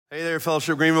Hey there,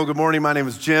 Fellowship Greenville. Good morning. My name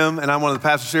is Jim, and I'm one of the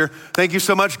pastors here. Thank you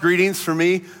so much. Greetings from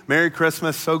me. Merry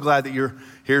Christmas. So glad that you're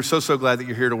here. So glad that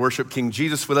you're here to worship King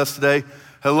Jesus with us today.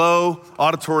 Hello,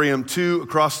 Auditorium 2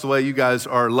 across the way. You guys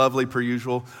are lovely per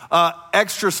usual.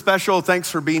 Extra special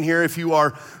thanks for being here. If you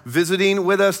are visiting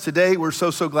with us today, we're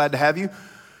so glad to have you.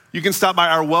 You can stop by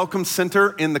our Welcome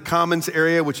Center in the Commons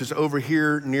area, which is over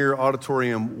here near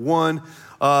Auditorium 1.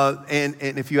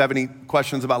 And if you have any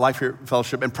questions about life here at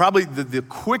Fellowship, and probably the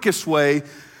quickest way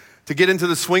to get into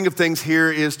the swing of things here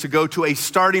is to go to a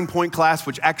starting point class,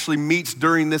 which actually meets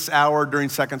during this hour, during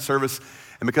second service.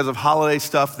 And because of holiday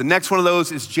stuff, the next one of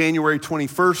those is January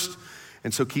 21st.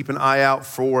 And so keep an eye out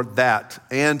for that.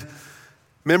 And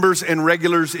members and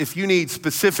regulars, if you need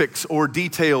specifics or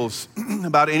details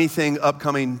about anything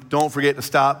upcoming, don't forget to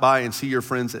stop by and see your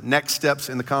friends at Next Steps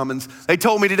in the Commons. They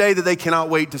told me today that they cannot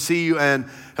wait to see you and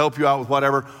help you out with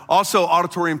whatever. Also,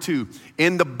 Auditorium 2,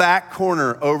 in the back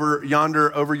corner over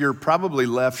yonder, over your probably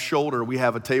left shoulder, we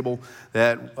have a table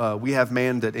that we have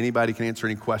manned that anybody can answer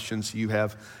any questions you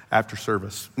have after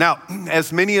service. Now,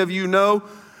 as many of you know,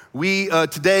 we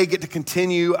today get to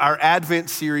continue our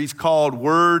Advent series called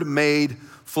Word Made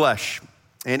Flesh.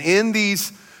 And in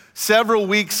these several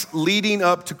weeks leading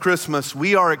up to Christmas,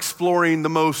 we are exploring the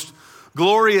most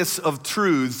glorious of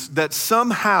truths that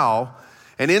somehow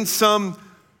and in some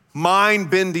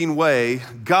mind-bending way,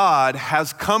 God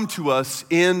has come to us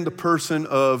in the person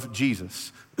of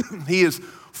Jesus. He is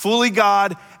fully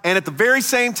God, and at the very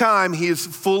same time, he is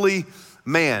fully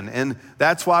man. And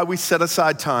that's why we set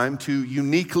aside time to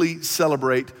uniquely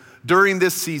celebrate during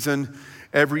this season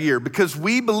every year, because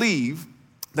we believe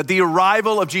that the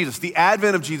arrival of Jesus, the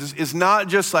advent of Jesus, is not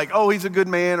just like, oh, he's a good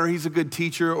man, or he's a good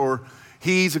teacher, or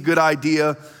he's a good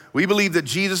idea. We believe that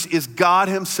Jesus is God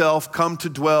himself come to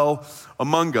dwell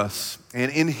among us. And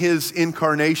in his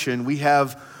incarnation, we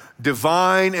have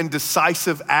divine and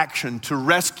decisive action to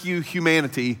rescue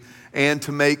humanity and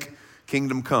to make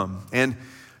kingdom come. And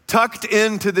tucked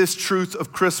into this truth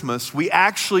of Christmas, we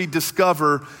actually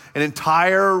discover an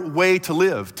entire way to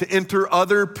live, to enter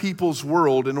other people's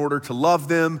world in order to love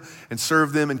them and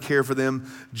serve them and care for them,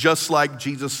 just like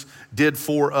Jesus did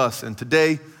for us. And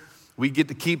today, we get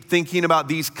to keep thinking about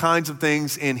these kinds of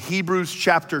things in Hebrews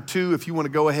chapter 2. If you want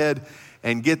to go ahead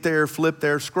and get there, flip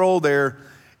there, scroll there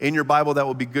in your Bible, that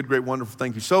would be good, great, wonderful.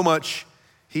 Thank you so much.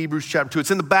 Hebrews chapter 2.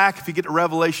 It's in the back. If you get to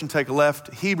Revelation, take a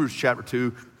left. Hebrews chapter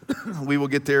 2. We will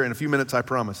get there in a few minutes, I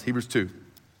promise. Hebrews 2.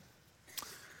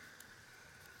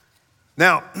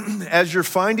 Now, as you're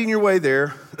finding your way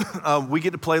there, we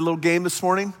get to play a little game this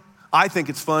morning. I think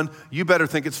it's fun. You better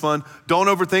think it's fun. Don't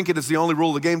overthink it. It's the only rule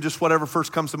of the game. Just whatever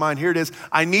first comes to mind. Here it is.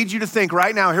 I need you to think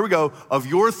right now, here we go, of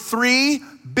your three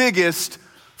biggest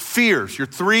fears. Your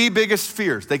three biggest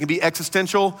fears. They can be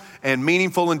existential and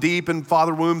meaningful and deep in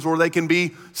father wombs, or they can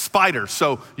be spiders.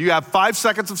 So you have 5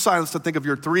 seconds of silence to think of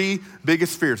your three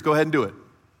biggest fears. Go ahead and do it.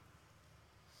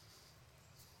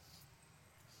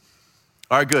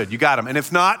 All right, good. You got them. And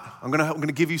if not, I'm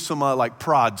gonna give you some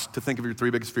prods to think of your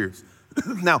three biggest fears.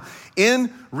 Now,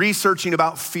 in researching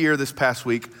about fear this past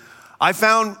week, I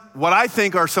found what I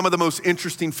think are some of the most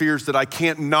interesting fears that I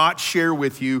can't not share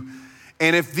with you.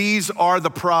 And if these are the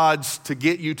prods to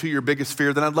get you to your biggest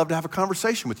fear, then I'd love to have a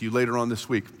conversation with you later on this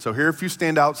week. So here are a few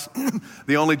standouts.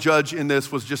 The only judge in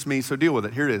this was just me, so deal with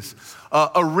it. Here it is.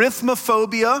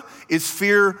 Arithmophobia is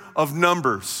fear of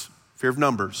numbers. Fear of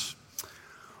numbers.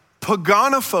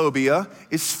 Paganophobia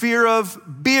is fear of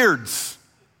beards.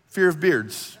 Fear of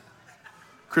beards.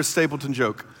 Chris Stapleton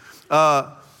joke.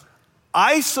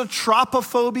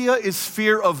 Isotropophobia is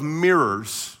fear of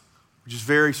mirrors, which is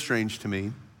very strange to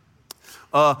me.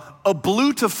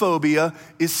 Ablutophobia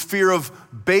is fear of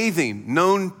bathing,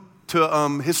 known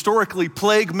to historically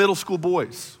plague middle school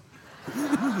boys.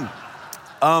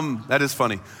 That is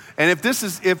funny. And if this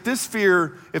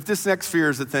next fear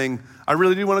is a thing, I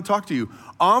really do want to talk to you.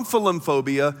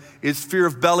 Omphalophobia is fear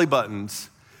of belly buttons.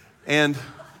 And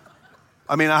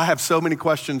I have so many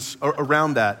questions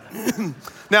around that.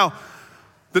 Now,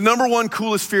 the number one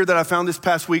coolest fear that I found this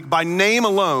past week by name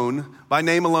alone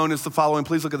is the following.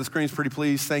 Please look at the screens, pretty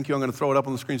please. Thank you. I'm going to throw it up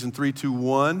on the screens in 3, 2,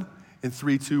 1. In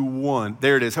 3, 2, 1.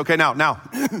 There it is. Okay, now,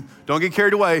 don't get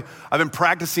carried away. I've been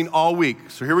practicing all week.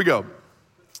 So here we go.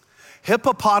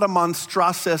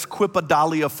 Hippopotamonstroses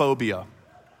quipedaliophobia.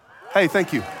 Hey,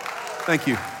 thank you. Thank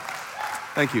you.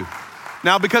 Thank you.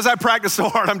 Now, because I practiced so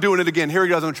hard, I'm doing it again. Here he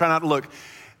goes. I'm going to try not to look.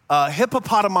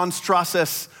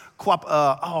 Hippopotamonstroses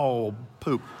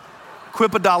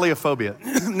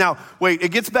quipedaliophobia. Now, wait, it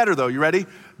gets better though. You ready?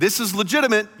 This is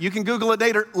legitimate. You can Google it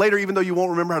later, even though you won't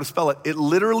remember how to spell it. It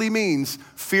literally means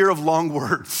fear of long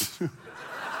words,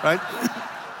 right?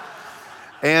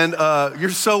 And you're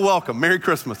so welcome. Merry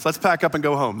Christmas. Let's pack up and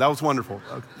go home. That was wonderful.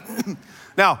 Okay.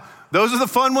 Now, those are the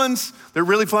fun ones. They're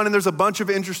really fun, and there's a bunch of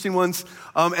interesting ones.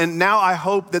 And now I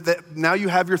hope that now you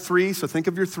have your three, so think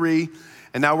of your three.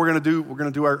 And now we're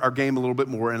gonna do our game a little bit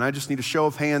more. And I just need a show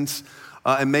of hands,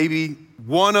 and maybe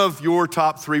one of your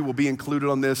top three will be included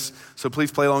on this. So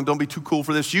please play along. Don't be too cool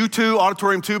for this. You too,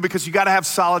 auditorium too, because you gotta have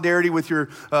solidarity with your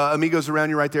amigos around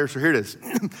you right there. So here it is.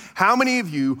 How many of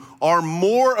you are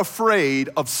more afraid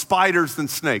of spiders than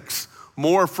snakes?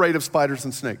 More afraid of spiders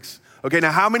than snakes. Okay,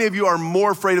 now how many of you are more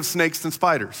afraid of snakes than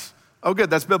spiders? Oh, good,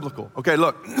 that's biblical. Okay,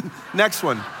 look, next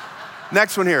one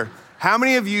here. How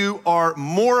many of you are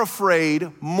more afraid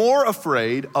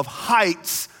of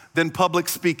heights than public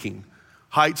speaking?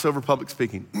 Heights over public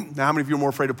speaking. Now, how many of you are more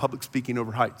afraid of public speaking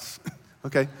over heights?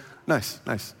 Okay, nice.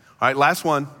 All right, last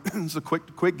one. This is a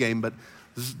quick game, but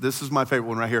this is my favorite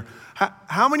one right here.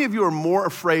 How many of you are more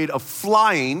afraid of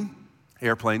flying,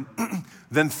 airplane,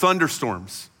 than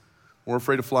thunderstorms? More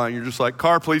afraid of flying. You're just like,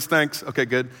 car, please, thanks. Okay,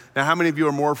 good. Now, how many of you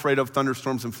are more afraid of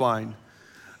thunderstorms than flying?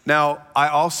 Now, I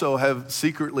also have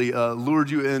secretly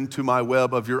lured you into my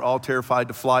web of you're all terrified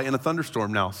to fly in a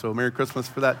thunderstorm now. So Merry Christmas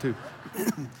for that too.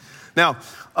 Now,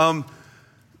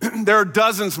 there are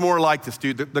dozens more like this,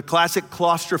 dude. The classic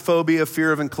claustrophobia,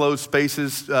 fear of enclosed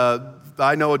spaces.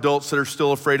 I know adults that are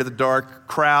still afraid of the dark,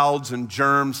 crowds and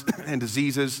germs and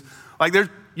diseases. Like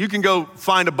you can go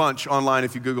find a bunch online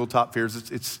if you Google top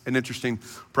fears. It's an interesting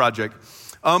project.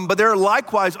 But there are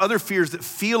likewise other fears that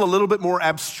feel a little bit more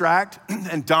abstract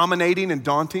and dominating and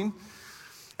daunting.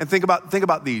 And think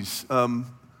about these.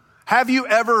 Have you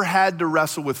ever had to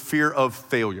wrestle with fear of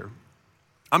failure?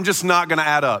 I'm just not gonna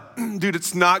add up. Dude,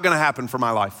 it's not gonna happen for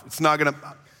my life. I'm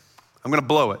gonna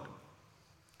blow it.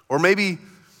 Or maybe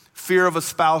fear of a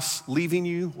spouse leaving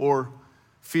you, or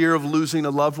fear of losing a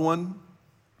loved one.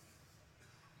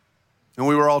 And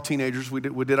we were all teenagers, we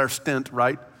did our stint,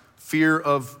 right? Fear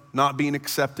of not being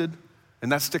accepted,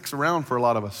 and that sticks around for a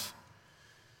lot of us.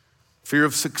 Fear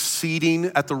of succeeding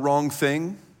at the wrong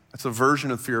thing, that's a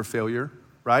version of fear of failure,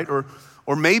 right? Or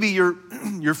maybe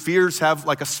your fears have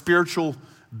like a spiritual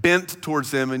bent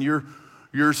towards them, and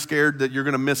you're scared that you're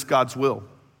gonna miss God's will.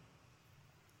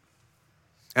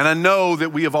 And I know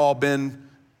that we have all been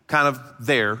kind of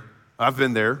there. I've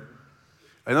been there.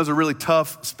 And those are really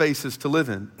tough spaces to live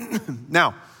in.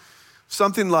 Now,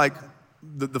 something like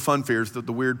the fun fears, the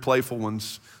weird playful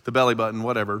ones, the belly button,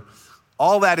 whatever,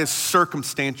 all that is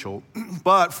circumstantial.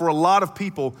 But for a lot of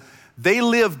people, they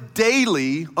live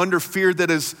daily under fear that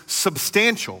is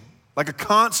substantial, like a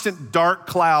constant dark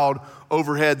cloud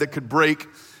overhead that could break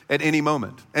at any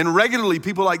moment. And regularly,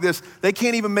 people like this, they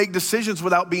can't even make decisions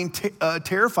without being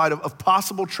terrified of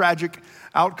possible tragic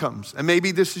outcomes. And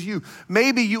maybe this is you.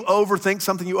 Maybe you overthink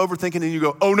something, and then you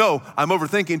go, oh no, I'm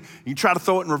overthinking. You try to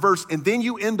throw it in reverse, and then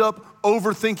you end up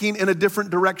overthinking in a different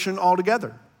direction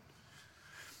altogether.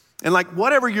 And like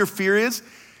whatever your fear is,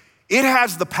 it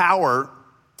has the power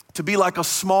to be like a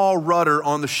small rudder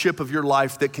on the ship of your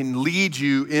life that can lead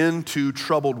you into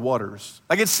troubled waters.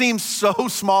 Like it seems so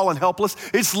small and helpless.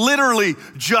 It's literally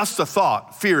just a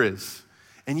thought, fear is.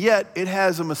 And yet it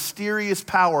has a mysterious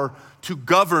power to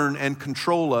govern and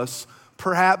control us,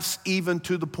 perhaps even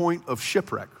to the point of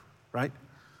shipwreck, right?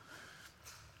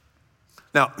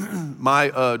 Now,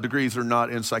 my degrees are not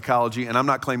in psychology, and I'm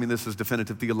not claiming this as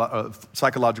definitive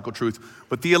psychological truth,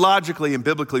 but theologically and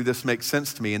biblically this makes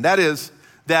sense to me, and that is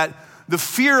that the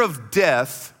fear of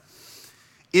death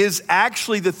is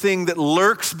actually the thing that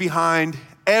lurks behind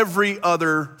every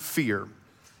other fear.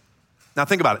 Now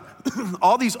think about it.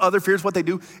 All these other fears, what they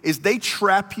do is they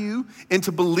trap you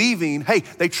into believing,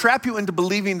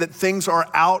 that things are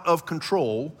out of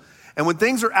control. And when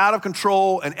things are out of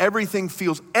control and everything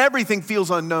feels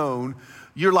unknown,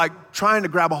 you're like trying to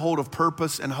grab a hold of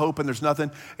purpose and hope, and there's nothing.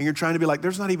 And you're trying to be like,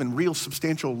 there's not even real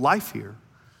substantial life here.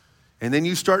 And then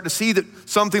you start to see that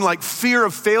something like fear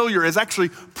of failure is actually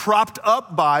propped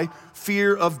up by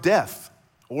fear of death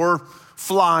or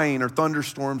flying or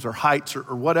thunderstorms or heights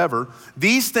or whatever.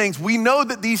 These things, we know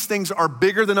that these things are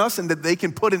bigger than us and that they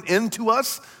can put an end to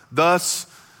us, thus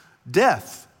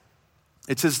death.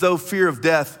 It's as though fear of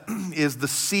death is the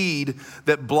seed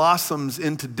that blossoms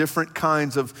into different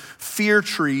kinds of fear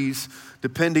trees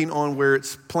depending on where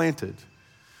it's planted.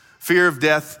 Fear of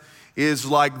death is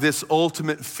like this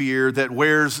ultimate fear that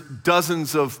wears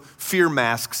dozens of fear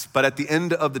masks, but at the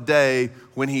end of the day,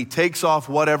 when he takes off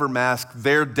whatever mask,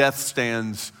 their death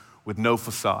stands with no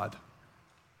facade.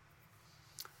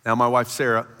 Now, my wife,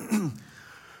 Sarah,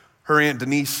 her Aunt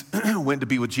Denise went to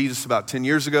be with Jesus about 10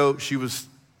 years ago. She was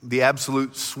the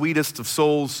absolute sweetest of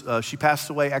souls. She passed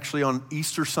away actually on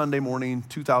Easter Sunday morning,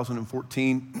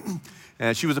 2014.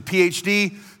 And she was a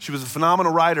PhD. She was a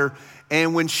phenomenal writer.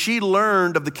 And when she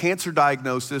learned of the cancer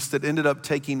diagnosis that ended up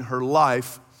taking her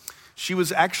life, she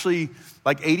was actually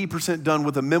like 80% done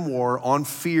with a memoir on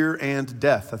fear and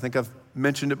death. I think I've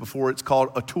mentioned it before. It's called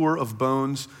A Tour of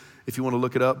Bones, if you want to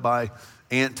look it up, by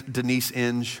Aunt Denise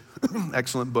Inge.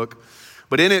 Excellent book.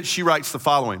 But in it, she writes the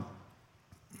following.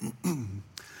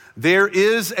 There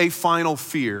is a final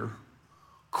fear,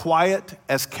 quiet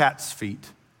as cat's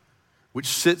feet, which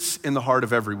sits in the heart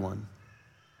of everyone.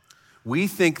 We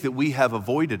think that we have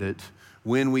avoided it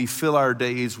when we fill our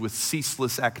days with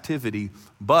ceaseless activity,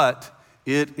 but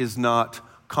it is not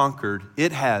conquered.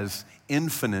 It has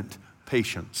infinite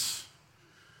patience.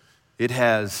 It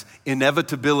has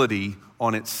inevitability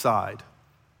on its side.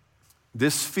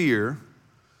 This fear,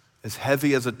 as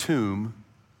heavy as a tomb,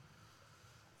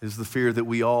 is the fear that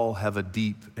we all have a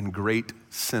deep and great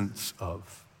sense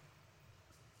of.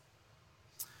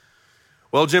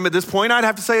 Well, Jim, at this point, I'd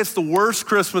have to say it's the worst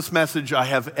Christmas message I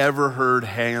have ever heard,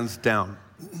 hands down.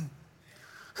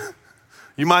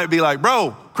 You might be like,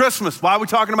 bro, Christmas, why are we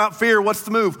talking about fear? What's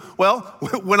the move? Well,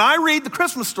 when I read the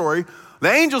Christmas story, the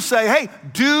angels say, hey,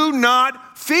 do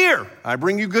not fear. I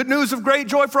bring you good news of great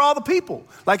joy for all the people.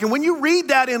 And when you read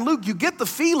that in Luke, you get the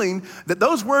feeling that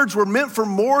those words were meant for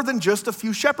more than just a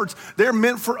few shepherds. They're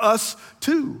meant for us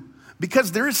too.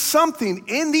 Because there is something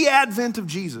in the advent of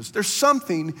Jesus, there's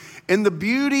something in the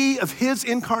beauty of his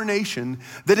incarnation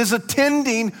that is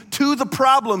attending to the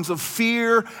problems of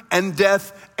fear and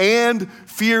death and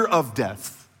fear of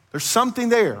death. There's something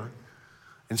there.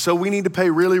 And so we need to pay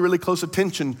really, really close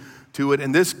attention to it.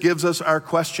 And this gives us our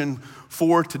question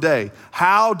for today.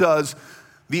 How does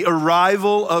the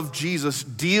arrival of Jesus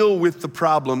deal with the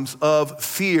problems of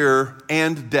fear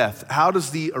and death? How does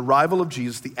the arrival of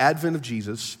Jesus, the advent of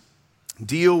Jesus,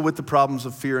 deal with the problems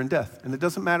of fear and death? And it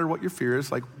doesn't matter what your fear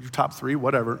is, like your top three,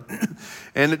 whatever.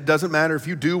 And it doesn't matter if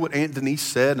you do what Aunt Denise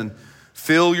said and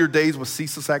fill your days with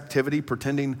ceaseless activity,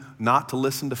 pretending not to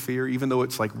listen to fear, even though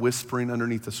it's like whispering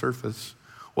underneath the surface.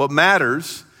 What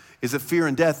matters is that fear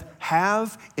and death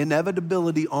have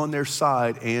inevitability on their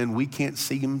side, and we can't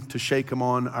seem to shake them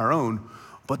on our own.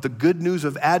 But the good news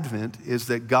of Advent is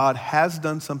that God has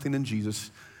done something in Jesus,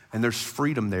 and there's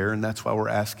freedom there, and that's why we're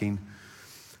asking,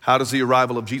 how does the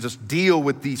arrival of Jesus deal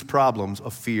with these problems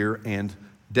of fear and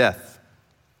death?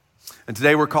 And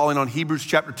today we're calling on Hebrews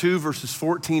chapter 2, verses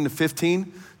 14 to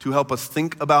 15 to help us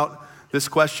think about this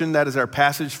question. That is our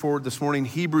passage for this morning,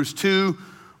 Hebrews 2,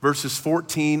 verses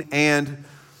 14 and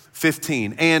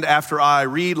 15. And after I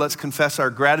read, let's confess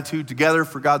our gratitude together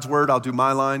for God's word. I'll do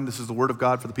my line. This is the word of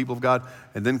God for the people of God.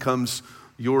 And then comes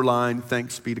your line.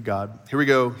 Thanks be to God. Here we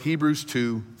go. Hebrews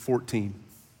 2, 14.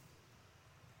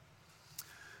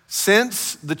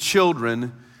 Since the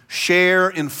children share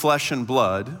in flesh and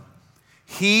blood,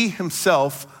 he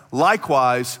himself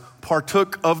likewise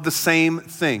partook of the same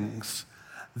things,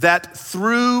 that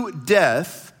through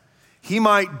death he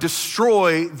might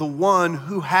destroy the one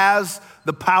who has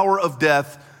the power of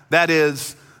death, that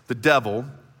is, the devil,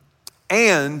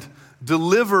 and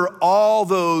deliver all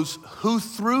those who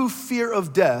through fear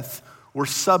of death were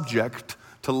subject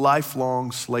to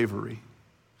lifelong slavery.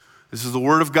 This is the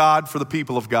word of God for the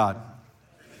people of God.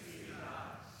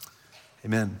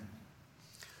 Amen.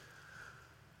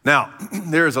 Now,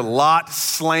 there is a lot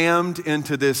slammed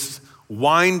into this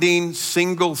winding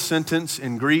single sentence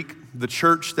in Greek. The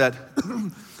church that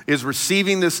is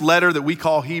receiving this letter that we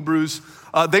call Hebrews,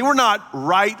 they were not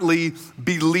rightly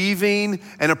believing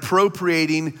and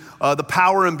appropriating the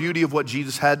power and beauty of what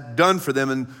Jesus had done for them.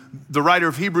 And the writer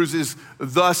of Hebrews is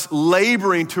thus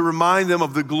laboring to remind them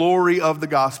of the glory of the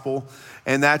gospel.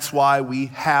 And that's why we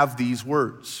have these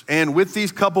words. And with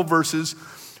these couple verses,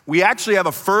 we actually have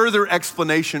a further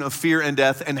explanation of fear and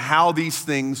death and how these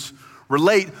things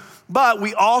relate. But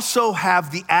we also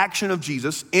have the action of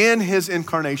Jesus in his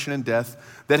incarnation and death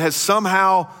that has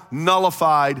somehow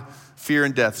nullified fear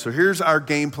and death. So here's our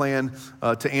game plan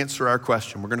to answer our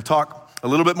question. We're going to talk a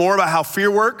little bit more about how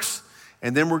fear works,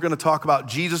 and then we're going to talk about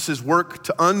Jesus' work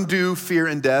to undo fear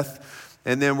and death,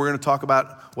 and then we're going to talk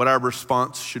about what our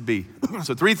response should be.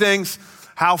 So 3 things: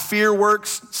 how fear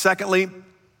works. Secondly,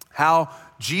 how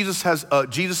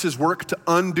Jesus' work to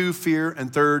undo fear.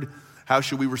 And third, how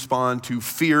should we respond to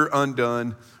fear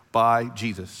undone by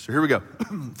Jesus? So here we go.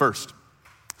 First,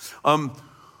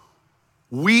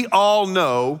 we all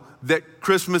know that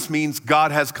Christmas means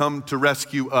God has come to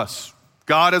rescue us.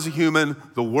 God as a human,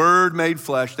 the Word made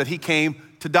flesh, that he came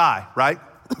to die, right?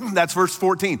 That's verse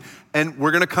 14. And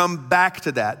we're gonna come back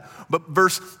to that. But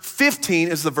verse 15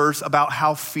 is the verse about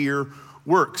how fear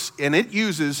works. And it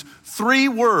uses 3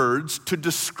 words to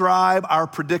describe our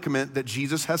predicament that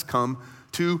Jesus has come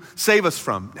to save us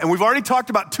from. And we've already talked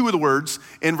about 2 of the words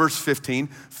in verse 15,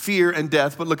 fear and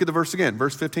death. But look at the verse again,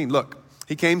 verse 15. Look,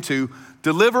 he came to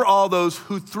deliver all those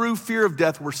who through fear of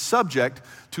death were subject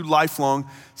to lifelong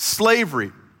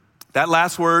slavery. That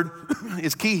last word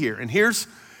is key here. And here's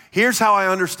how I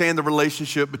understand the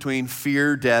relationship between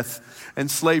fear, death,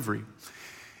 and slavery.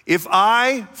 If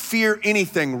I fear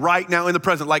anything right now in the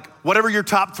present, like whatever your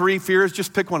top 3 fears,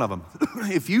 just pick one of them.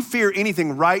 If you fear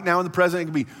anything right now in the present, it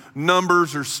could be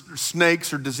numbers or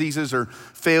snakes or diseases or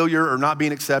failure or not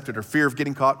being accepted or fear of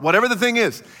getting caught, whatever the thing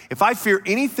is. If I fear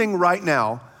anything right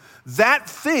now, that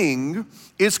thing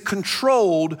is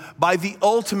controlled by the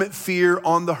ultimate fear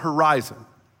on the horizon.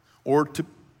 Or to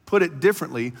put it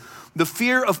differently, the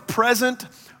fear of present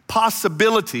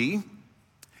possibility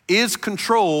is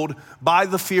controlled by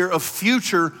the fear of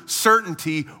future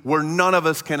certainty where none of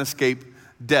us can escape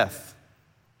death.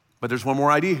 But there's one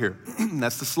more idea here.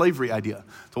 That's the slavery idea.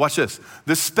 So watch this.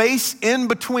 The space in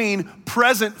between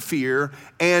present fear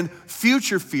and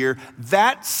future fear,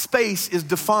 that space is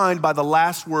defined by the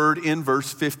last word in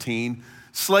verse 15,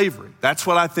 slavery. That's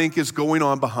what I think is going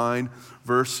on behind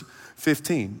verse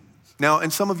 15. Now,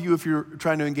 and some of you, if you're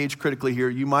trying to engage critically here,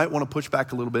 you might want to push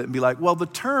back a little bit and be like, well, the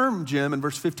term, Jim, in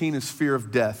verse 15 is fear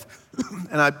of death.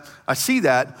 And I see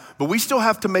that, but we still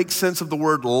have to make sense of the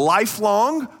word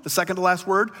lifelong, the second to last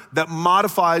word, that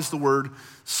modifies the word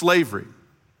slavery.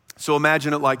 So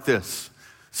imagine it like this.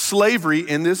 Slavery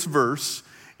in this verse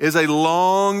is a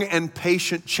long and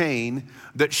patient chain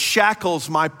that shackles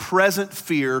my present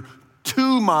fear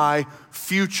to my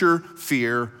future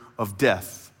fear of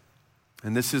death.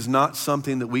 And this is not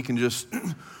something that we can just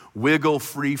wiggle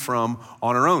free from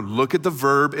on our own. Look at the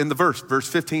verb in the verse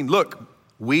 15. Look,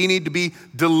 we need to be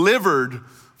delivered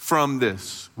from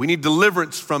this. We need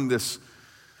deliverance from this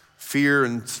fear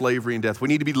and slavery and death. We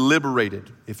need to be liberated,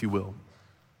 if you will.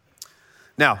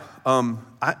 Now, I'm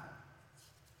not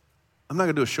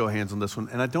gonna do a show of hands on this one,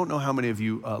 and I don't know how many of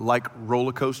you like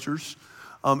roller coasters.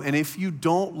 And if you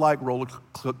don't like roller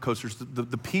coasters,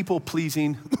 the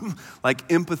people-pleasing,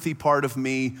 like empathy part of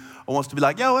me wants to be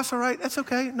like, yo, that's all right, that's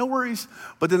okay, no worries.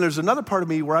 But then there's another part of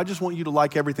me where I just want you to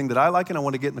like everything that I like, and I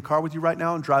want to get in the car with you right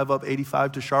now and drive up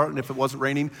 85 to Charlotte, and if it wasn't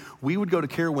raining, we would go to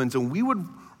Carowinds, and we would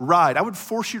ride, I would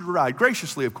force you to ride,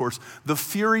 graciously of course, the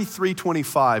Fury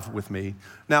 325 with me.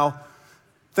 Now,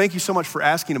 thank you so much for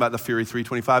asking about the Fury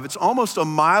 325. It's almost a 1.5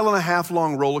 mile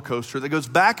long roller coaster that goes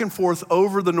back and forth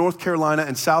over the North Carolina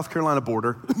and South Carolina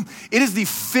border. It is the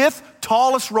 5th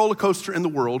tallest roller coaster in the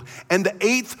world and the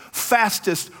 8th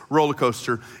fastest roller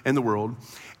coaster in the world.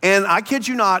 And I kid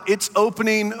you not, its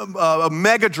opening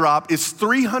mega drop is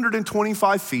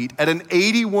 325 feet at an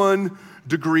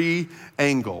 81-degree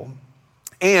angle.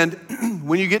 And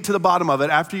when you get to the bottom of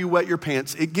it, after you wet your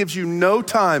pants, it gives you no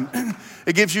time.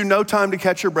 It gives you no time to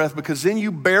catch your breath because then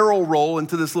you barrel roll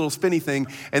into this little spinny thing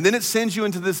and then it sends you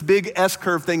into this big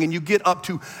S-curve thing and you get up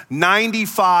to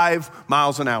 95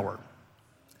 miles an hour.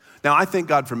 Now, I thank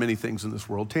God for many things in this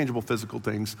world, tangible physical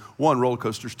things. 1, roller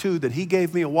coasters. 2, that he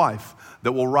gave me a wife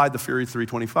that will ride the Fury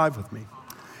 325 with me.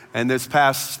 And this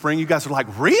past spring, you guys are like,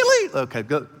 really? Okay,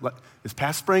 good. This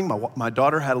past spring, my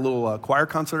daughter had a little choir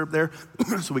concert up there,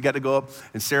 so we got to go up,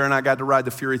 and Sarah and I got to ride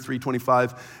the Fury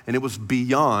 325, and it was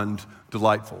beyond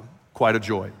delightful. Quite a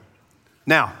joy.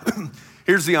 Now,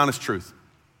 here's the honest truth.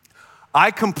 I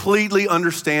completely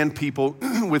understand people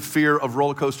with fear of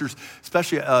roller coasters,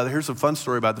 especially, here's a fun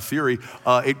story about the Fury.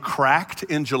 It cracked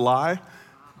in July.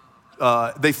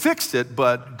 They fixed it,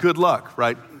 but good luck,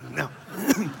 right? Now,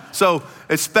 so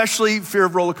especially fear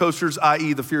of roller coasters,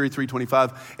 i.e. the Fury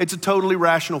 325, it's a totally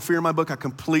rational fear in my book. I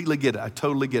completely get it. I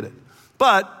totally get it.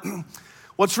 But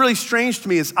what's really strange to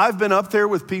me is I've been up there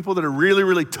with people that are really,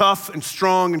 really tough and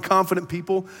strong and confident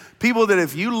people that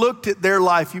if you looked at their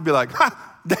life, you'd be like,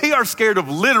 they are scared of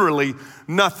literally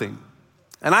nothing.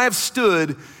 And I have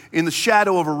stood in the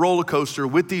shadow of a roller coaster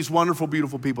with these wonderful,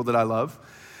 beautiful people that I love.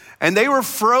 And they were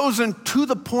frozen to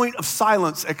the point of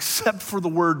silence except for the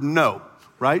word no,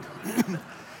 right?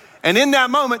 And in that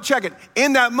moment, check it,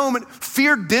 in that moment,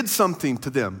 fear did something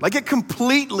to them. Like it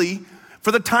completely,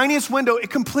 for the tiniest window, it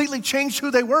completely changed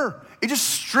who they were. It just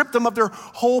stripped them of their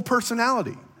whole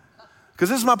personality. Because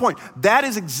this is my point. That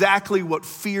is exactly what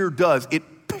fear does. It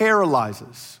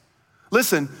paralyzes.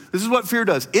 Listen, this is what fear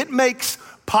does. It makes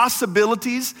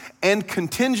possibilities and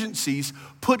contingencies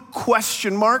put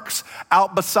question marks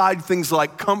out beside things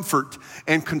like comfort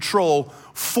and control,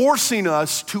 forcing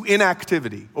us to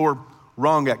inactivity or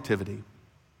wrong activity. And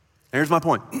here's my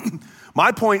point.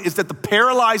 My point is that the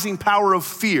paralyzing power of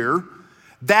fear,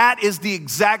 that is the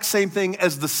exact same thing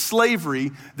as the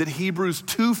slavery that Hebrews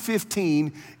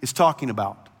 2:15 is talking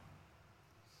about.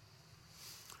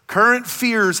 Current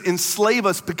fears enslave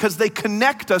us because they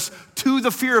connect us to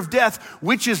the fear of death,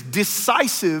 which is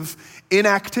decisive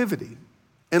inactivity.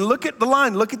 And look at the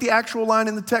line, look at the actual line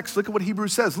in the text. Look at what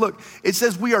Hebrews says. Look, it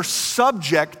says we are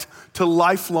subject to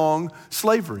lifelong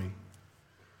slavery.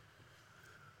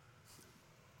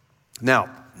 Now,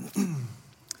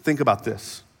 think about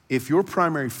this. If your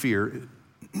primary fear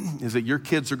is that your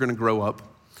kids are gonna grow up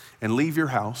and leave your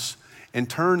house and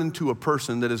turn into a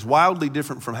person that is wildly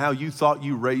different from how you thought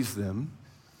you raised them,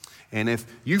 and if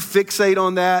you fixate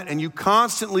on that and you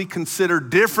constantly consider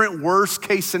different worst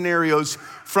case scenarios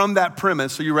from that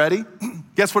premise, are you ready?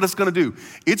 Guess what it's gonna do?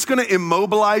 It's gonna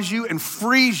immobilize you and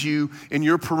freeze you in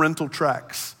your parental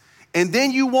tracks. And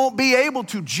then you won't be able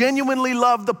to genuinely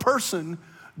love the person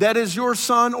that is your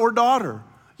son or daughter.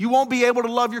 You won't be able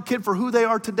to love your kid for who they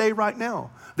are today, right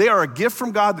now. They are a gift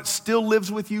from God that still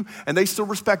lives with you, and they still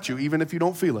respect you, even if you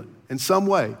don't feel it in some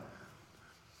way.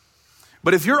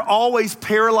 But if you're always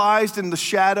paralyzed in the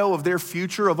shadow of their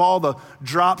future, of all the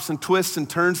drops and twists and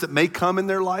turns that may come in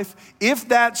their life, if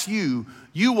that's you,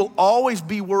 you will always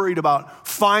be worried about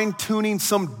fine-tuning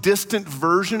some distant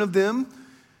version of them.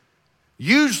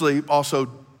 Usually also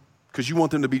because you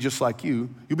want them to be just like you.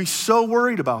 You'll be so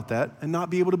worried about that and not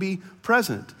be able to be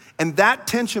present. And that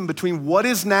tension between what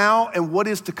is now and what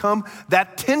is to come,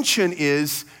 that tension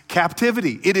is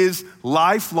captivity. It is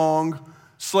lifelong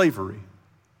slavery.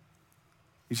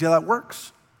 You see how that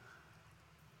works?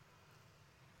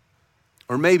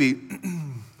 Or maybe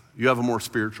you have a more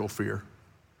spiritual fear.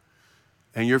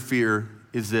 And your fear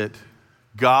is that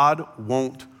God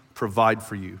won't provide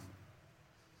for you.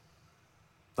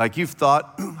 Like you've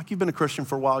thought, like you've been a Christian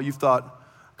for a while, you've thought,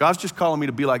 God's just calling me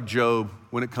to be like Job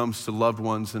when it comes to loved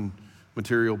ones and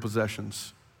material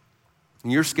possessions.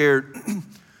 And you're scared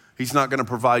he's not gonna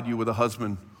provide you with a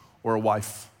husband or a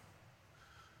wife.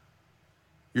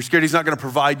 You're scared he's not gonna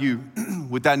provide you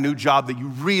with that new job that you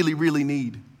really, really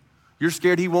need. You're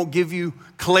scared he won't give you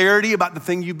clarity about the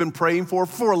thing you've been praying for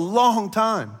a long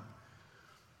time.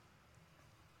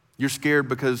 You're scared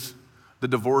because the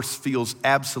divorce feels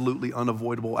absolutely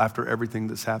unavoidable after everything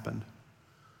that's happened.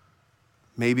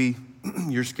 Maybe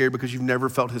you're scared because you've never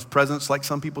felt his presence like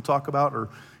some people talk about, or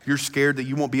you're scared that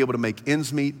you won't be able to make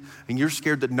ends meet, and you're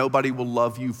scared that nobody will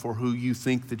love you for who you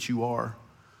think that you are.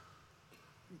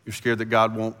 You're scared that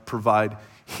God won't provide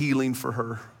healing for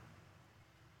her,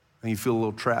 and you feel a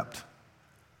little trapped.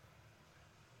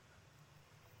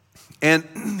 And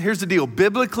here's the deal,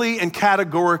 biblically and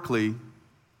categorically,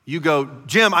 you go,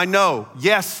 Jim, I know,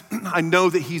 yes, I know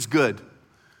that he's good.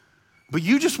 But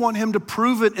you just want him to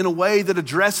prove it in a way that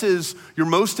addresses your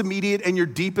most immediate and your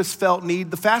deepest felt need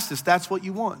the fastest. That's what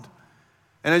you want.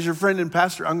 And as your friend and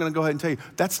pastor, I'm gonna go ahead and tell you,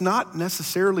 that's not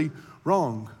necessarily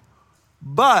wrong.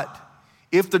 But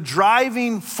if the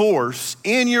driving force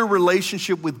in your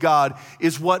relationship with God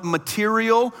is what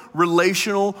material,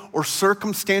 relational, or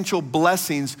circumstantial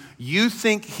blessings you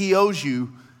think he owes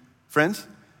you, friends,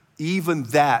 even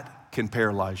that can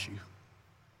paralyze you.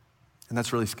 And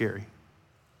that's really scary.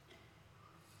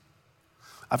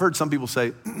 I've heard some people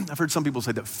say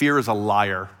that fear is a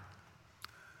liar.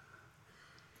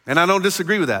 And I don't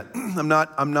disagree with that.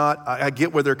 I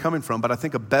get where they're coming from, but I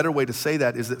think a better way to say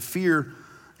that is that fear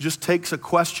just takes a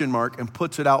question mark and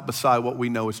puts it out beside what we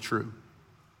know is true.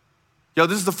 Yo,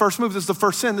 this is the first move, this is the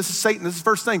first sin, this is Satan, this is the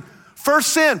first thing. First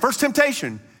sin, first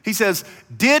temptation. He says,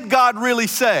 did God really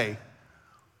say?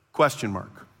 Question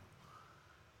mark.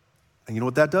 And you know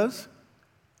what that does?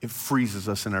 It freezes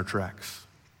us in our tracks.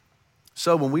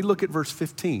 So when we look at verse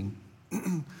 15,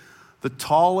 the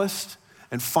tallest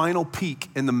and final peak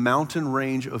in the mountain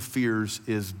range of fears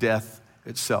is death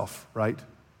itself, right?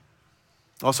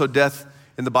 Also, death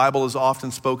in the Bible is often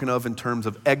spoken of in terms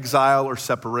of exile or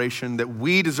separation, that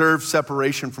we deserve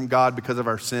separation from God because of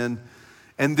our sin.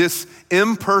 And this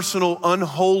impersonal,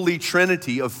 unholy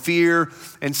trinity of fear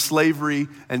and slavery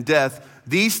and death,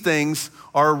 these things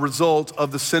are a result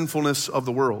of the sinfulness of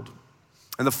the world.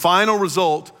 And the final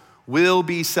result will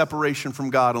be separation from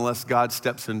God unless God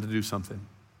steps in to do something.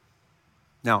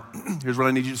 Now, here's what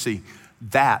I need you to see.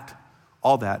 That's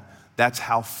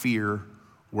how fear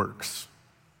works.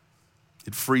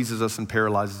 It freezes us and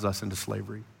paralyzes us into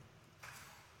slavery.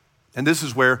 And this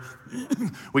is where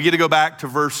we get to go back to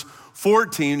verse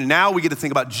 14, and now we get to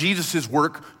think about Jesus'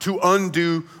 work to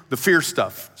undo the fear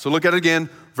stuff. So look at it again,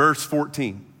 verse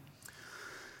 14.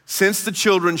 It Since the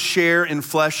children share in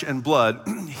flesh and blood,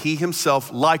 he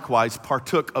himself likewise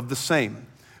partook of the same.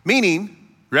 Meaning,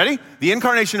 ready? The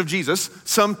incarnation of Jesus,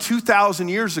 some 2,000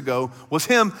 years ago, was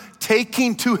him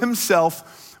taking to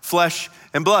himself flesh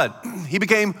and blood. He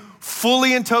became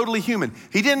fully and totally human.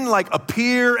 He didn't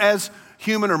appear as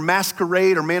human or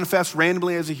masquerade or manifest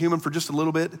randomly as a human for just a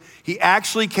little bit. He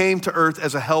actually came to earth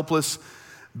as a helpless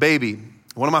baby.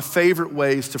 One of my favorite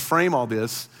ways to frame all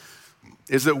this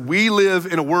is that we live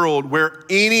in a world where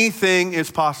anything is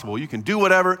possible. You can do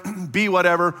whatever, be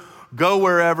whatever, go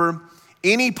wherever.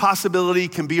 Any possibility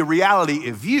can be a reality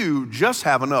if you just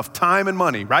have enough time and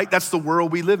money, right? That's the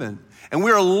world we live in. And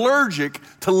we're allergic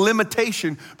to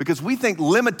limitation because we think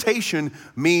limitation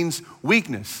means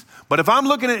weakness. But if I'm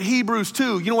looking at Hebrews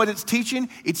 2, you know what it's teaching?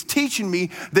 It's teaching me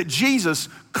that Jesus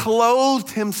clothed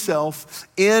himself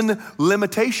in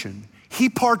limitation. He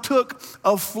partook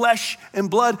of flesh and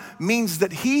blood, means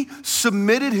that he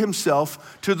submitted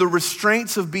himself to the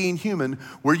restraints of being human,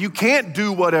 where you can't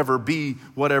do whatever, be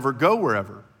whatever, go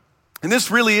wherever. And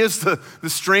this really is the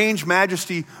strange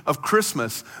majesty of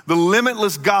Christmas, the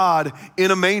limitless God in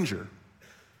a manger.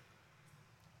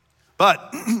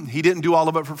 But he didn't do all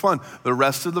of it for fun. The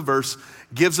rest of the verse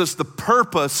gives us the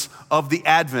purpose of the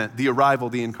advent, the arrival,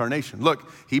 the incarnation.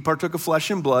 Look, he partook of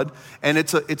flesh and blood, and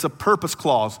it's a purpose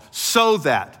clause, so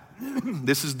that,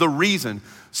 this is the reason,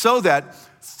 so that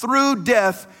through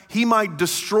death he might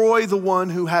destroy the one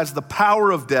who has the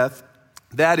power of death,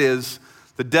 that is,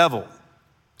 the devil.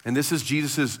 And this is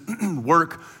Jesus'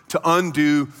 work to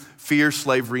undo fear,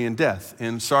 slavery, and death.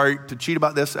 And sorry to cheat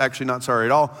about this, actually not sorry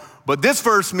at all, but this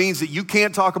verse means that you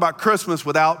can't talk about Christmas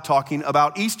without talking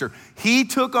about Easter. He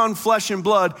took on flesh and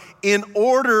blood in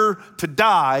order to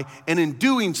die, and in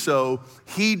doing so,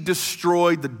 he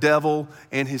destroyed the devil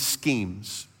and his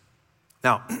schemes.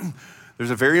 Now, there's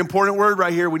a very important word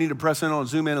right here we need to press in on,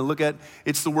 zoom in and look at.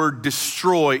 It's the word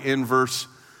destroy in verse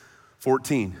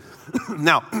 14.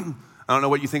 Now, I don't know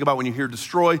what you think about when you hear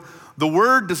destroy. The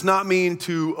word does not mean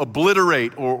to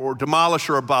obliterate or demolish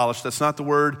or abolish. That's not the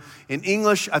word. In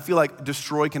English, I feel like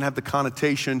destroy can have the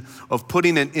connotation of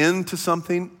putting an end to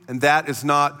something, and that is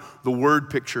not the word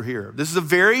picture here. This is a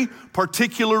very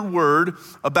particular word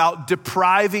about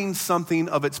depriving something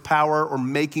of its power or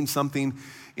making something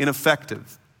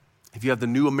ineffective. If you have the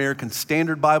New American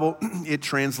Standard Bible, it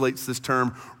translates this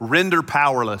term render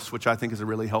powerless, which I think is a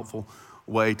really helpful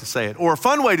way to say it. Or a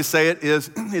fun way to say it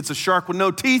is, it's a shark with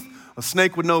no teeth, a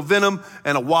snake with no venom,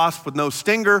 and a wasp with no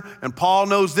stinger. And Paul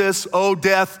knows this. Oh,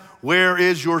 death, where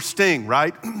is your sting,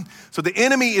 right? So the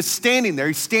enemy is standing there.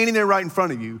 He's standing there right in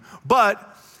front of you,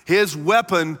 but his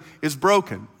weapon is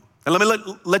broken. And let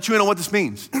me let you in on what this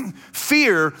means.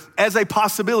 Fear as a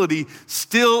possibility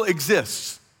still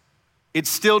exists. It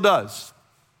still does.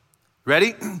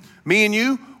 Ready? Me and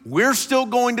you, we're still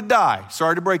going to die.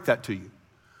 Sorry to break that to you.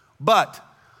 But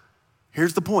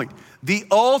here's the point. The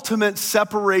ultimate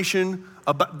separation,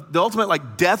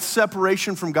 death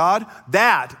separation from God,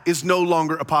 that is no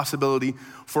longer a possibility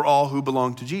for all who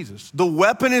belong to Jesus. The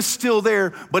weapon is still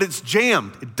there, but it's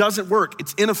jammed. It doesn't work.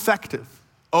 It's ineffective.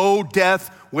 Oh, death,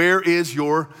 where is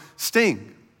your sting?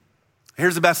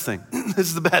 Here's the best thing. This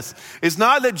is the best. It's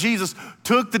not that Jesus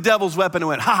took the devil's weapon and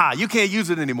went, you can't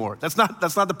use it anymore. That's not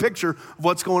the picture of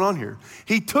what's going on here.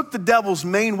 He took the devil's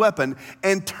main weapon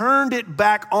and turned it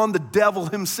back on the devil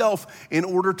himself in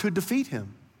order to defeat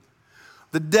him.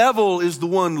 The devil is the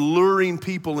one luring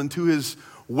people into his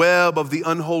web of the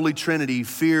unholy trinity,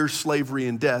 fear, slavery,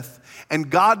 and death. And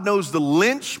God knows the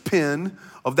linchpin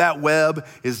of that web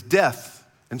is death.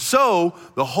 And so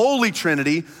the Holy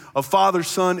Trinity of Father,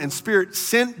 Son, and Spirit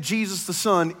sent Jesus the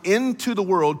Son into the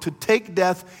world to take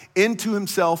death into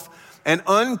himself and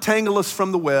untangle us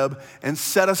from the web and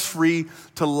set us free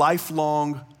to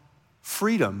lifelong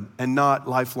freedom and not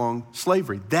lifelong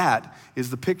slavery. That is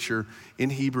the picture in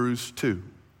Hebrews 2.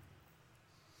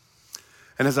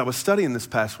 And as I was studying this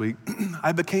past week,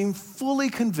 I became fully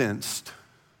convinced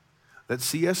that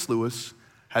C.S. Lewis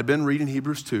had been reading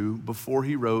Hebrews 2 before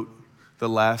he wrote the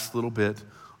last little bit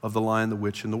of The Lion, the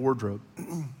Witch, and the Wardrobe.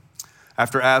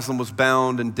 After Aslan was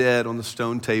bound and dead on the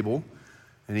stone table,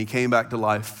 and he came back to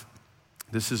life,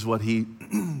 this is what he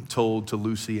told to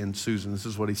Lucy and Susan. This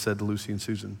is what he said to Lucy and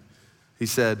Susan. He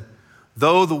said,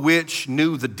 though the witch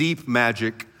knew the deep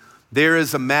magic, there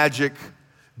is a magic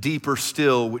deeper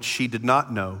still which she did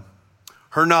not know.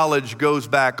 Her knowledge goes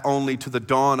back only to the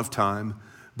dawn of time,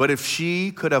 but if she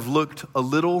could have looked a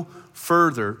little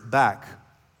further back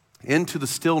into the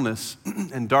stillness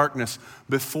and darkness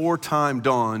before time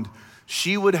dawned,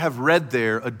 she would have read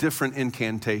there a different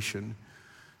incantation.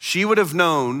 She would have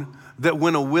known that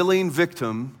when a willing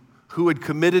victim who had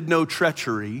committed no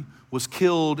treachery was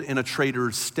killed in a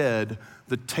traitor's stead,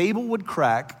 the table would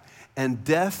crack and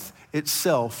death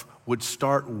itself would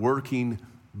start working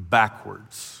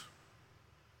backwards.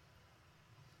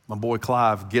 My boy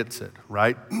Clive gets it,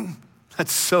 right?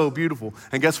 That's so beautiful.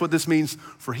 And guess what this means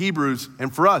for Hebrews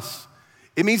and for us?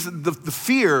 It means the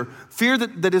fear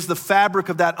that is the fabric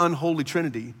of that unholy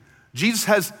Trinity. Jesus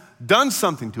has done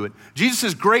something to it.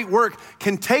 Jesus' great work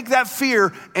can take that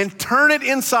fear and turn it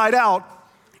inside out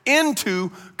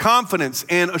into confidence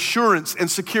and assurance and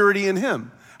security in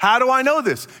him. How do I know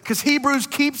this? Because Hebrews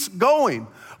keeps going.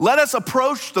 Let us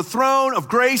approach the throne of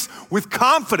grace with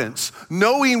confidence,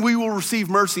 knowing we will receive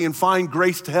mercy and find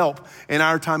grace to help in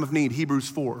our time of need, Hebrews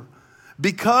 4.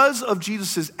 Because of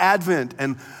Jesus' advent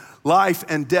and life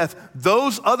and death,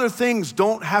 those other things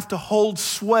don't have to hold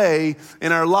sway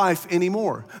in our life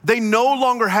anymore. They no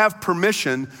longer have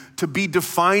permission to be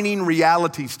defining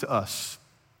realities to us.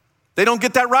 They don't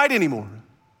get that right anymore.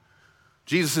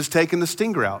 Jesus has taken the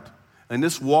stinger out, and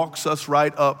this walks us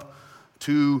right up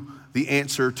to the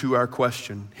answer to our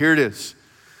question. Here it is.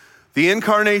 The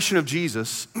incarnation of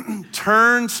Jesus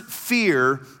turns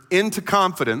fear into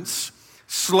confidence,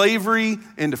 slavery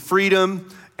into freedom,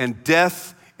 and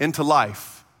death into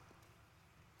life.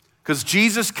 Because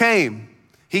Jesus came.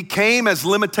 He came as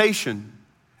limitation,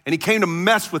 and he came to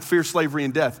mess with fear, slavery,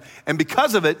 and death. And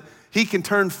because of it, he can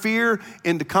turn fear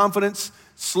into confidence,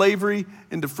 slavery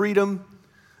into freedom,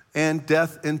 and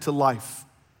death into life.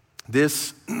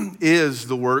 This is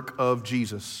the work of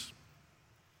Jesus.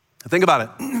 Think about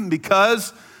it.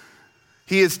 Because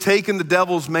he has taken the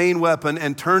devil's main weapon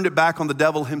and turned it back on the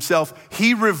devil himself,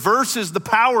 he reverses the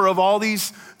power of all these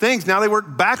things. Now they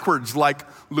work backwards, like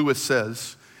Lewis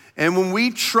says. And when we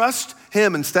trust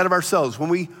him instead of ourselves, when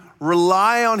we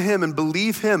rely on him and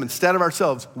believe him instead of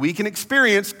ourselves, we can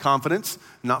experience confidence,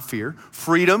 not fear,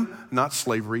 freedom, not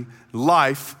slavery,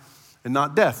 life, and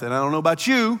not death. And I don't know about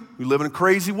you, we live in a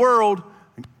crazy world.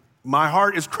 My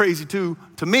heart is crazy too.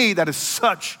 To me, that is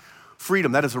such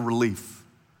freedom. That is a relief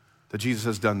that Jesus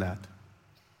has done that.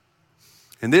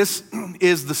 And this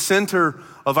is the center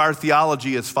of our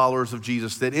theology as followers of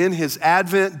Jesus, that in his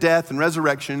advent, death, and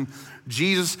resurrection,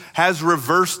 Jesus has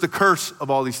reversed the curse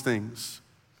of all these things.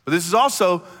 But this is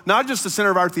also not just the center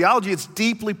of our theology, it's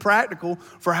deeply practical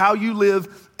for how you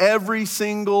live every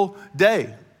single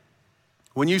day.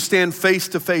 When you stand face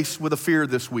to face with a fear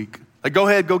this week, like go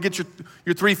ahead, go get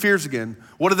your 3 fears again.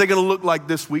 What are they gonna look like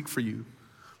this week for you?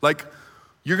 Like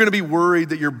you're gonna be worried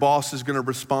that your boss is gonna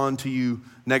respond to you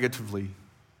negatively,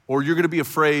 or you're gonna be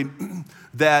afraid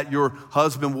that your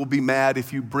husband will be mad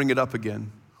if you bring it up again,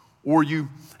 or you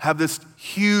have this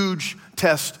huge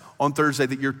test on Thursday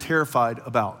that you're terrified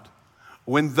about.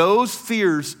 When those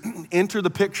fears enter the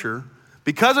picture,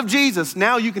 because of Jesus,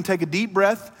 now you can take a deep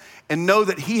breath and know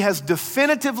that he has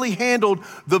definitively handled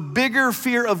the bigger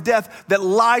fear of death that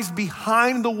lies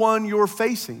behind the one you're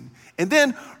facing. And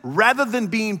then, rather than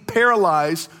being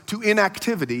paralyzed to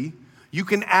inactivity, you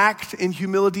can act in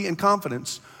humility and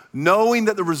confidence, knowing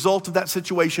that the result of that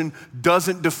situation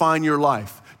doesn't define your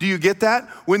life. Do you get that?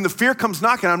 When the fear comes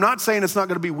knocking, I'm not saying it's not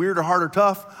gonna be weird or hard or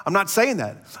tough. I'm not saying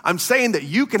that. I'm saying that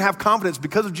you can have confidence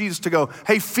because of Jesus to go,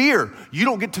 hey, fear, you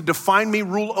don't get to define me,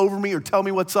 rule over me, or tell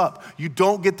me what's up. You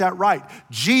don't get that right.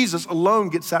 Jesus alone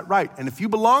gets that right. And if you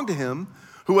belong to him,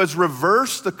 who has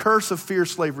reversed the curse of fear,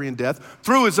 slavery, and death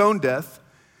through his own death,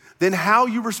 then how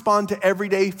you respond to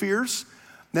everyday fears,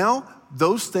 now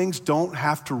those things don't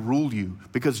have to rule you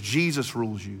because Jesus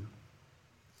rules you.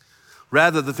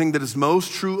 Rather, the thing that is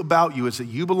most true about you is that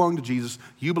you belong to Jesus,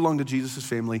 you belong to Jesus'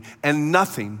 family, and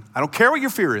nothing, I don't care what your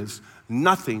fear is,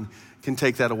 nothing can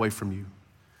take that away from you.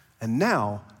 And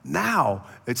now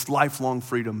it's lifelong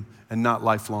freedom and not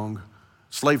lifelong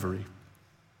slavery.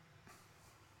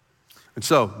 And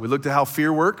so we looked at how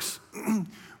fear works.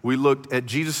 We looked at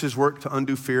Jesus' work to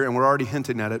undo fear, and we're already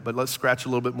hinting at it, but let's scratch a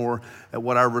little bit more at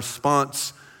what our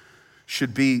response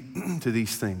should be to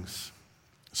these things.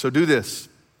 So do this.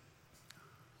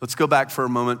 Let's go back for a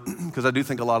moment, because I do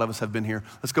think a lot of us have been here.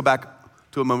 Let's go back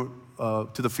to a moment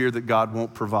to the fear that God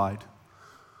won't provide.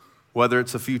 Whether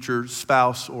it's a future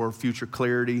spouse or future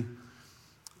clarity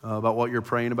about what you're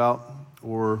praying about,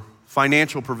 or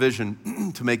financial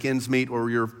provision to make ends meet, or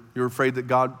you're afraid that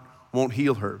God won't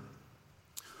heal her.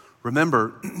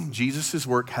 Remember, Jesus'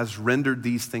 work has rendered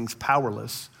these things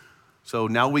powerless. So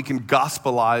now we can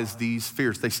gospelize these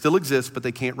fears. They still exist, but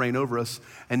they can't reign over us.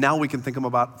 And now we can think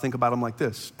about them like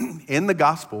this. In the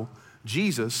gospel,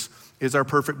 Jesus is our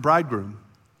perfect bridegroom.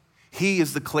 He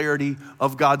is the clarity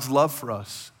of God's love for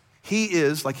us. He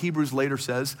is, like Hebrews later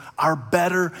says, our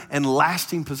better and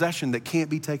lasting possession that can't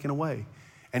be taken away.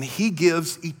 And he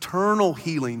gives eternal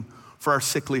healing for our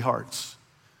sickly hearts.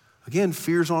 Again,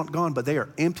 fears aren't gone, but they are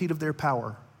emptied of their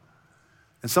power.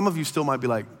 And some of you still might be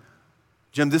like,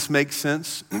 Jim, this makes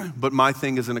sense, but my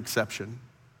thing is an exception.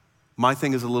 My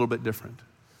thing is a little bit different.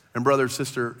 And brother,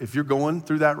 sister, if you're going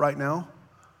through that right now,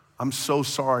 I'm so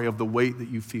sorry of the weight that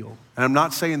you feel. And I'm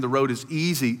not saying the road is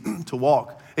easy to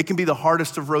walk. It can be the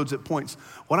hardest of roads at points.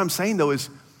 What I'm saying though is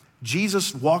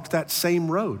Jesus walked that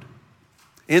same road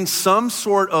in some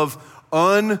sort of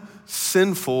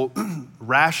unsinful,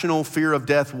 rational fear of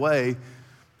death way.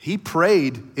 He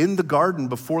prayed in the garden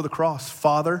before the cross,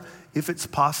 Father, if it's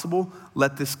possible,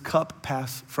 let this cup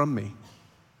pass from me.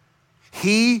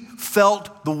 He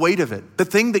felt the weight of it. The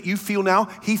thing that you feel now,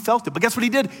 he felt it. But guess what he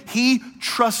did? He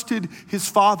trusted his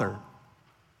Father.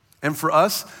 And for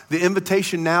us, the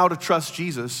invitation now to trust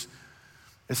Jesus,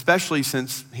 especially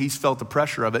since he's felt the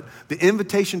pressure of it, the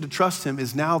invitation to trust him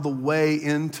is now the way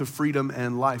into freedom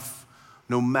and life,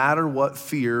 no matter what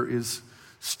fear is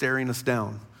staring us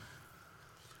down.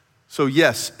 So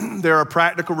yes, there are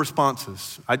practical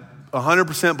responses. I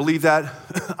 100% believe that.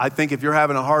 I think if you're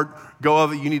having a hard go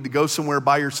of it, you need to go somewhere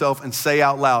by yourself and say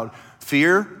out loud,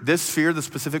 fear, the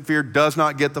specific fear does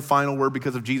not get the final word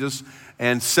because of Jesus.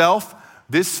 And self,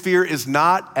 this fear is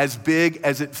not as big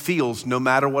as it feels no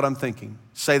matter what I'm thinking.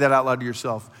 Say that out loud to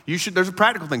yourself. There's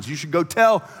practical things. You should go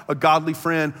tell a godly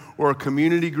friend or a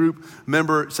community group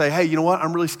member, say, hey, you know what?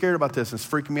 I'm really scared about this. It's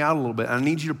freaking me out a little bit. I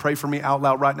need you to pray for me out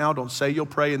loud right now. Don't say you'll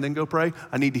pray and then go pray.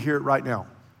 I need to hear it right now.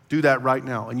 Do that right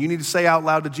now. And you need to say out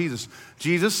loud to Jesus,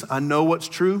 Jesus, I know what's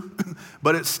true,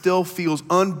 but it still feels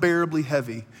unbearably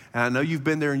heavy. And I know you've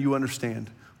been there and you understand.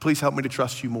 Please help me to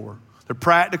trust you more. They're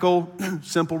practical,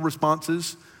 simple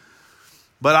responses.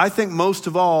 But I think most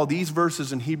of all, these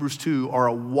verses in Hebrews 2 are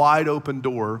a wide open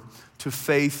door to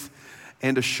faith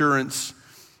and assurance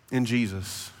in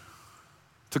Jesus,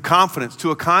 to confidence,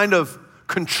 to a kind of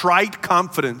contrite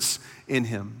confidence in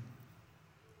him.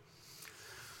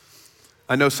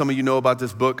 I know some of you know about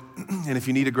this book, and if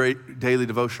you need a great daily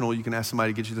devotional, you can ask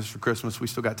somebody to get you this for Christmas. We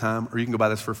still got time, or you can go buy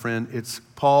this for a friend. It's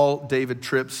Paul David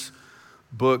Tripp's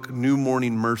book, New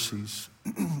Morning Mercies.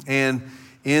 And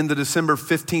in the December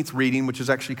 15th reading, which is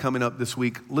actually coming up this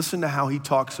week, listen to how he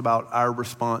talks about our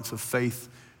response of faith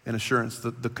and assurance,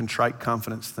 the contrite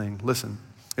confidence thing. Listen,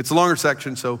 it's a longer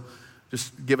section, so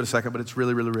just give it a second, but it's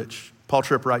really, really rich. Paul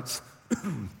Tripp writes,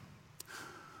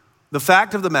 the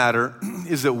fact of the matter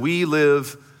is that we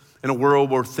live in a world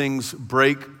where things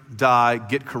break, die,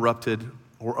 get corrupted,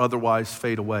 or otherwise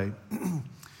fade away.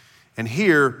 And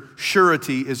here,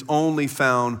 surety is only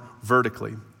found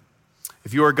vertically.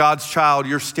 If you are God's child,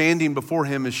 your standing before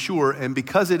him is sure, and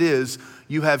because it is,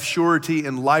 you have surety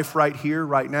in life right here,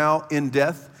 right now, in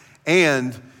death,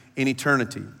 and in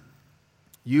eternity.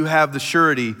 You have the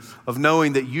surety of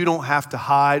knowing that you don't have to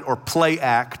hide or play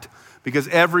act because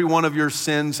every one of your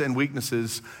sins and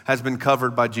weaknesses has been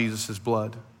covered by Jesus'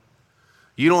 blood.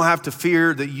 You don't have to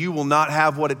fear that you will not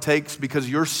have what it takes because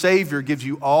your Savior gives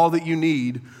you all that you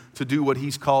need to do what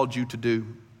he's called you to do.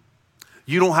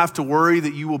 You don't have to worry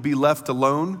that you will be left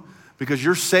alone because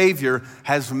your Savior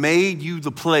has made you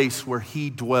the place where he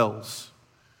dwells.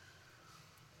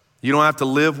 You don't have to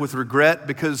live with regret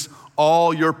because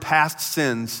all your past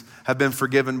sins have been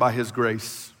forgiven by his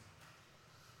grace.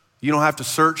 You don't have to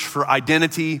search for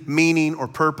identity, meaning, or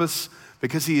purpose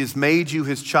because he has made you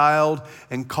his child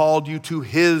and called you to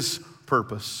his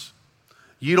purpose.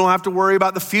 You don't have to worry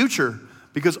about the future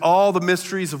because all the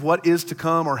mysteries of what is to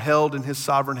come are held in his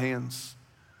sovereign hands.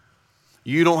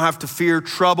 You don't have to fear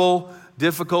trouble,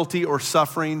 difficulty, or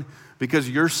suffering because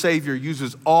your Savior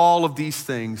uses all of these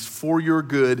things for your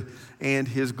good and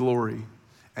his glory.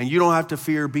 And you don't have to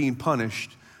fear being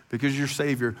punished because your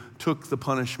Savior took the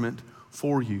punishment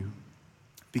for you.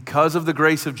 Because of the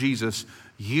grace of Jesus,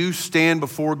 you stand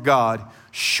before God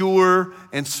sure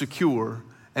and secure.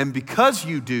 And because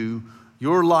you do,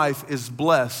 your life is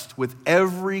blessed with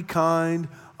every kind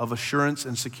of assurance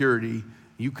and security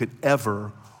you could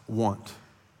ever want.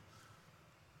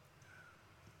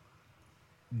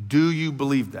 Do you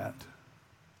believe that?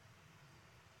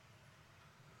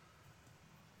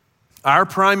 Our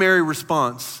primary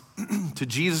response to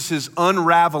Jesus'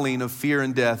 unraveling of fear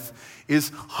and death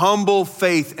is humble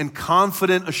faith and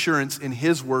confident assurance in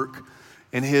his work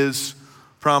and his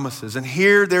promises. And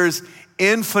here there's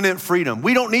infinite freedom.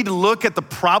 We don't need to look at the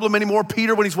problem anymore.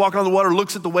 Peter, when he's walking on the water,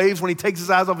 looks at the waves when he takes his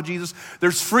eyes off of Jesus.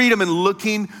 There's freedom in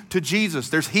looking to Jesus.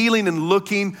 There's healing in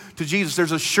looking to Jesus.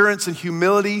 There's assurance and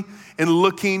humility in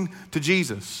looking to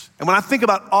Jesus. And when I think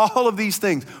about all of these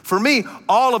things, for me,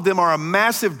 all of them are a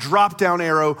massive drop-down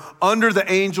arrow under the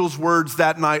angel's words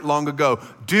that night long ago.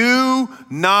 Do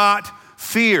not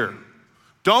fear.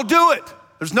 Don't do it.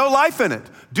 There's no life in it.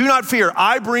 Do not fear.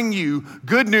 I bring you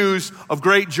good news of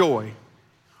great joy.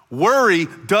 Worry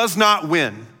does not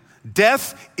win.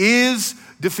 Death is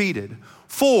defeated.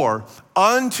 For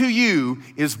unto you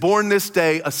is born this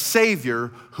day a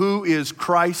Savior who is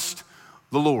Christ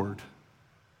the Lord.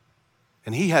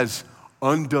 And he has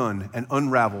undone and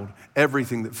unraveled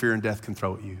everything that fear and death can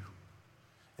throw at you.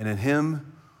 And in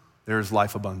him, there is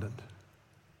life abundant.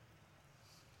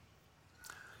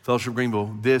 Fellowship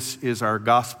Greenville, this is our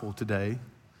gospel today,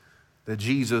 that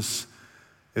Jesus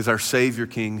is our Savior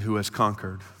King who has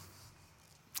conquered.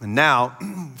 And now,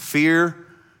 fear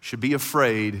should be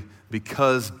afraid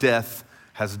because death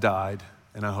has died.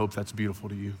 And I hope that's beautiful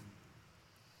to you.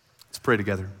 Let's pray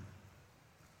together.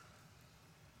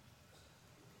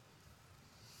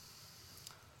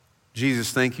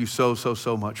 Jesus, thank you so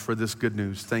much for this good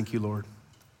news. Thank you, Lord.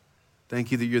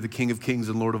 Thank you that you're the King of Kings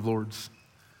and Lord of Lords.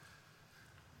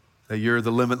 That you're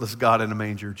the limitless God in a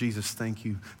manger. Jesus, thank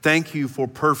you. Thank you for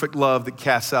perfect love that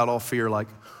casts out all fear, like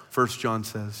 1 John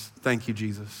says. Thank you,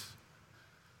 Jesus.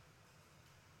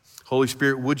 Holy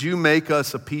Spirit, would you make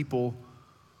us a people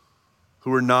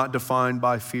who are not defined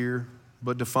by fear,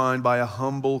 but defined by a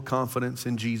humble confidence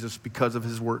in Jesus because of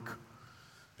his work,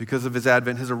 because of his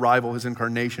advent, his arrival, his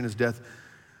incarnation, his death.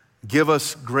 Give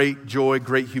us great joy,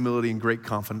 great humility, and great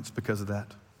confidence because of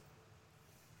that.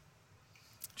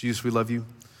 Jesus, we love you.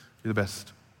 You're the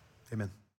best. Amen.